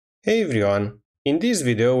Hey everyone! In this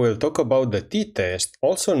video we'll talk about the t-test,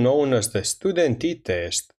 also known as the student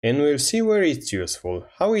t-test, and we'll see where it's useful,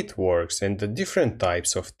 how it works, and the different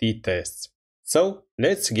types of t-tests. So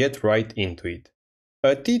let's get right into it.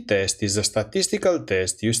 A t-test is a statistical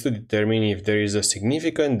test used to determine if there is a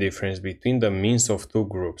significant difference between the means of two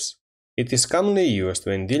groups. It is commonly used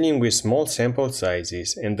when dealing with small sample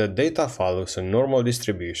sizes and the data follows a normal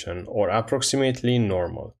distribution or approximately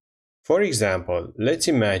normal. For example, let's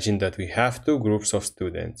imagine that we have two groups of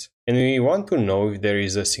students, and we want to know if there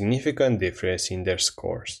is a significant difference in their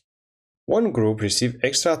scores. One group received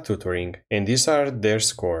extra tutoring, and these are their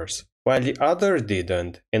scores, while the other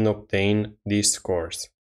didn't and obtained these scores.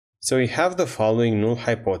 So we have the following null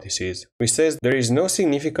hypothesis, which says there is no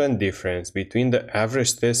significant difference between the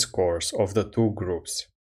average test scores of the two groups.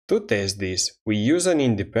 To test this, we use an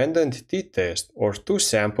independent t-test or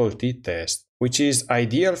two-sample t-test, which is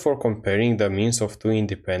ideal for comparing the means of two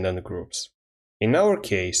independent groups. In our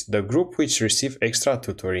case, the group which received extra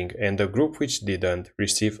tutoring and the group which didn't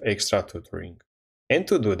receive extra tutoring. And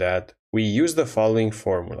to do that, we use the following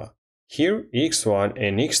formula. Here, x1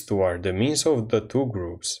 and x2 are the means of the two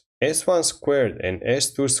groups, s1 squared and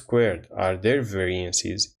s2 squared are their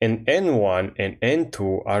variances, and n1 and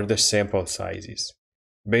n2 are the sample sizes.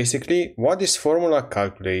 Basically, what this formula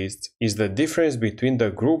calculates is the difference between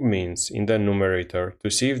the group means in the numerator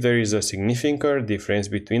to see if there is a significant difference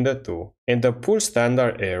between the two, and the pool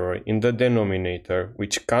standard error in the denominator,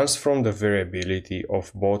 which comes from the variability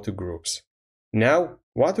of both groups. Now,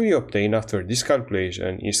 what we obtain after this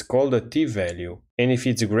calculation is called a t-value, and if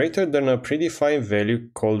it's greater than a predefined value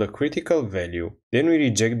called a critical value, then we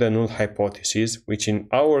reject the null hypothesis, which in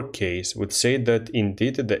our case would say that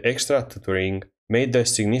indeed the extra tutoring made a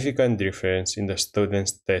significant difference in the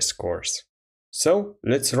student's test scores. So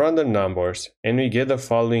let's run the numbers and we get the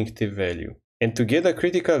following t-value. And to get a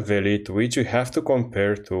critical value to which we have to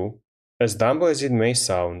compare to, as dumb as it may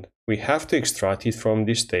sound, we have to extract it from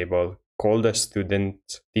this table called the student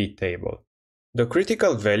t-table. The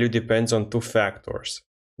critical value depends on two factors.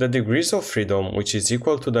 The degrees of freedom, which is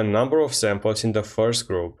equal to the number of samples in the first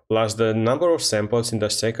group plus the number of samples in the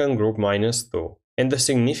second group minus 2. And the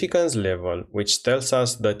significance level, which tells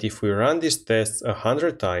us that if we run these tests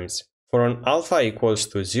 100 times, for an alpha equals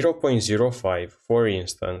to 0.05, for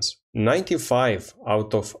instance, 95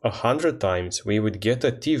 out of 100 times we would get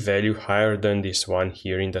a t-value higher than this one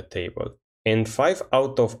here in the table, and 5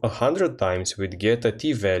 out of 100 times we'd get a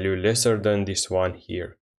t-value lesser than this one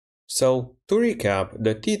here. So, to recap,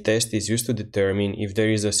 the t-test is used to determine if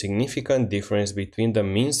there is a significant difference between the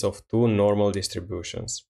means of two normal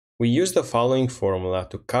distributions. We use the following formula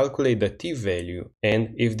to calculate the t-value,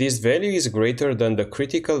 and if this value is greater than the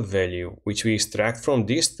critical value, which we extract from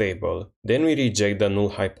this table, then we reject the null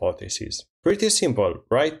hypothesis. Pretty simple,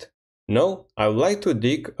 right? Now, I would like to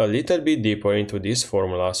dig a little bit deeper into this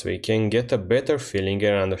formula so we can get a better feeling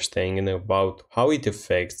and understanding about how it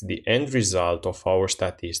affects the end result of our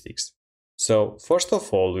statistics. So, first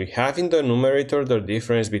of all, we have in the numerator the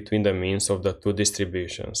difference between the means of the two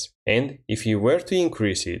distributions. And if you were to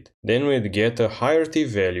increase it, then we'd get a higher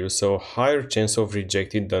t-value, so a higher chance of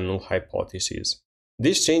rejecting the null hypothesis.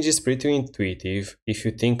 This change is pretty intuitive if you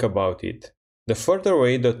think about it. The further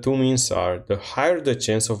away the two means are, the higher the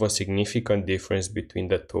chance of a significant difference between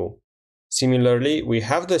the two. Similarly, we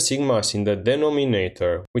have the sigmas in the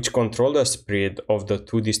denominator, which control the spread of the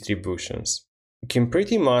two distributions. You can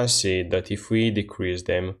pretty much see that if we decrease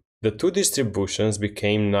them, the two distributions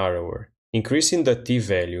became narrower, increasing the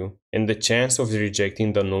t-value and the chance of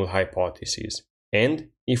rejecting the null hypothesis. And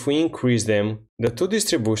if we increase them, the two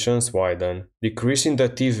distributions widen, decreasing the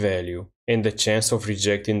t-value and the chance of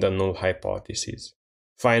rejecting the null hypothesis.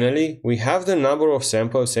 Finally, we have the number of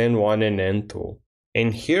samples n1 and n2.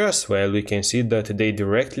 And here as well we can see that they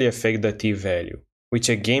directly affect the t-value, which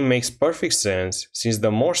again makes perfect sense since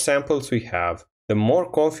the more samples we have, the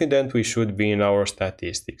more confident we should be in our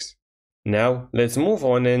statistics. Now, let's move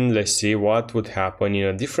on and let's see what would happen in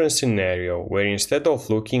a different scenario where instead of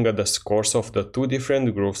looking at the scores of the two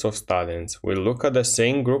different groups of students, we'll look at the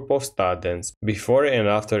same group of students before and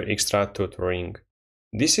after extra tutoring.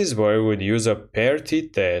 This is where we would use a pair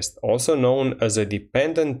t-test, also known as a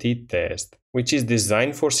dependent t-test, which is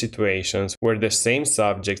designed for situations where the same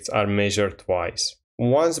subjects are measured twice,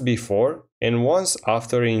 once before and once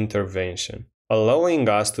after an intervention, allowing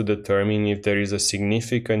us to determine if there is a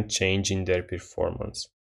significant change in their performance.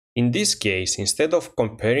 In this case, instead of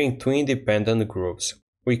comparing two independent groups,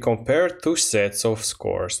 we compare two sets of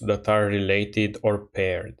scores that are related or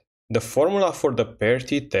paired. The formula for the pair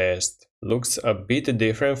t-test looks a bit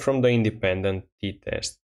different from the independent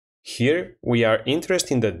t-test. Here, we are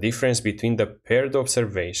interested in the difference between the paired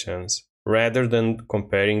observations, rather than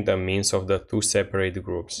comparing the means of the two separate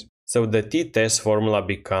groups. So the t-test formula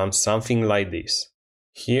becomes something like this.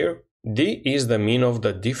 Here, d is the mean of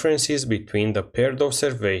the differences between the paired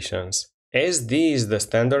observations, as d is the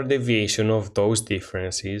standard deviation of those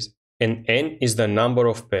differences, and n is the number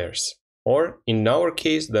of pairs, or in our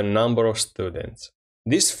case, the number of students.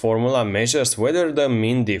 This formula measures whether the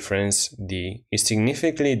mean difference, d, is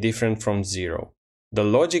significantly different from 0. The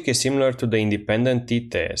logic is similar to the independent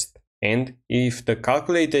t-test, and if the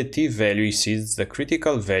calculated t-value exceeds the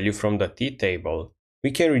critical value from the t-table, we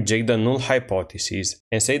can reject the null hypothesis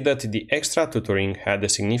and say that the extra tutoring had a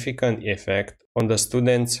significant effect on the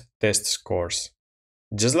students' test scores.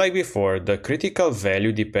 Just like before, the critical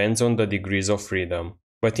value depends on the degrees of freedom,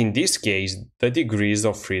 but in this case, the degrees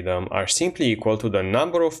of freedom are simply equal to the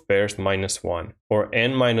number of pairs minus 1, or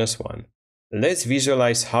n minus 1. Let's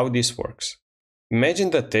visualize how this works.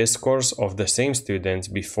 Imagine the test scores of the same students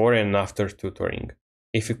before and after tutoring.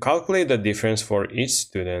 If you calculate the difference for each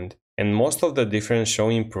student, and most of the difference show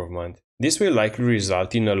improvement, this will likely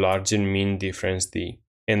result in a larger mean difference d,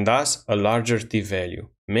 and thus a larger t-value,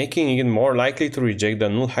 making it more likely to reject the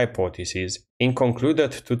null hypothesis and conclude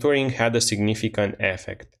that tutoring had a significant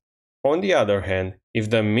effect. On the other hand, if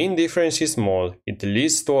the mean difference is small, it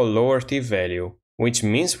leads to a lower t-value, which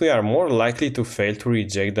means we are more likely to fail to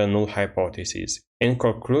reject the null hypothesis and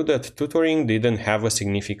conclude that tutoring didn't have a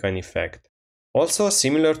significant effect. Also,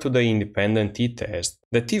 similar to the independent t-test,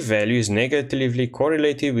 the t-value is negatively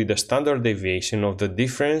correlated with the standard deviation of the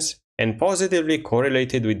difference and positively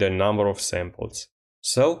correlated with the number of samples.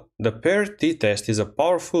 So, the paired t-test is a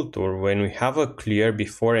powerful tool when we have a clear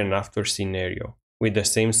before and after scenario with the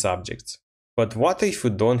same subjects. But what if we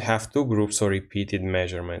don't have two groups or repeated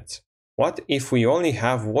measurements? What if we only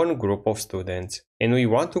have one group of students and we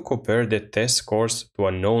want to compare the test scores to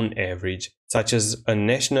a known average, such as a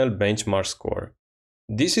national benchmark score?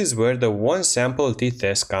 This is where the one sample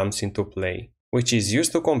t-test comes into play, which is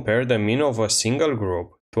used to compare the mean of a single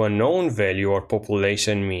group to a known value or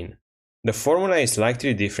population mean. The formula is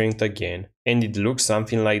slightly different again, and it looks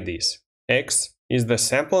something like this. X is the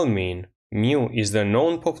sample mean, mu is the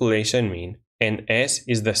known population mean, and S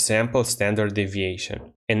is the sample standard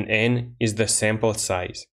deviation, and N is the sample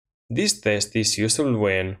size. This test is useful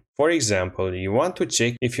when, for example, you want to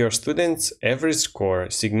check if your student's average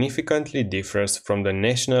score significantly differs from the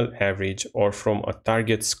national average or from a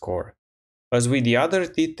target score. As with the other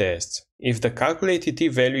t-tests, if the calculated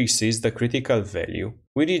t-value exceeds the critical value,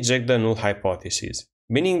 we reject the null hypothesis,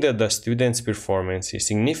 meaning that the student's performance is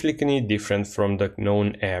significantly different from the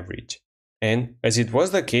known average. And, as it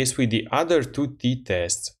was the case with the other two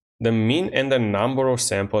t-tests, the mean and the number of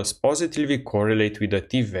samples positively correlate with the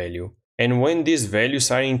t-value, and when these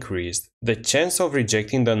values are increased, the chance of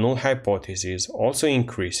rejecting the null hypothesis also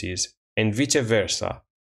increases, and vice versa.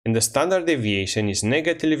 And the standard deviation is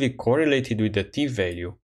negatively correlated with the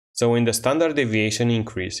t-value, so when the standard deviation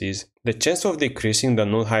increases, the chance of decreasing the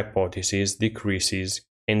null hypothesis decreases,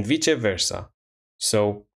 and vice versa.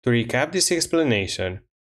 So, to recap this explanation,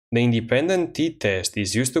 the independent t-test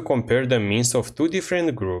is used to compare the means of two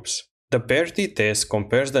different groups. The paired t-test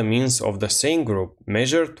compares the means of the same group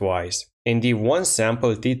measured twice, and the one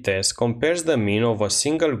sample t-test compares the mean of a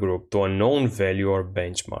single group to a known value or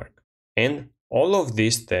benchmark. And all of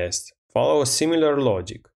these tests follow a similar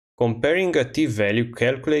logic, comparing a t-value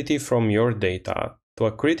calculated from your data to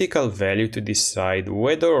a critical value to decide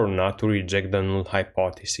whether or not to reject the null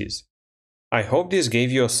hypothesis. I hope this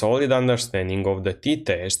gave you a solid understanding of the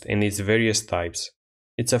t-test and its various types.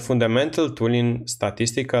 It's a fundamental tool in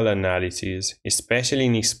statistical analysis, especially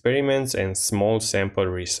in experiments and small sample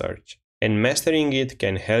research, and mastering it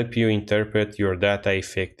can help you interpret your data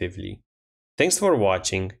effectively. Thanks for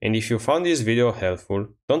watching, and if you found this video helpful,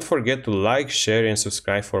 don't forget to like, share and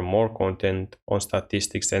subscribe for more content on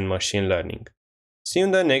statistics and machine learning. See you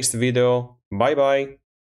in the next video. Bye bye!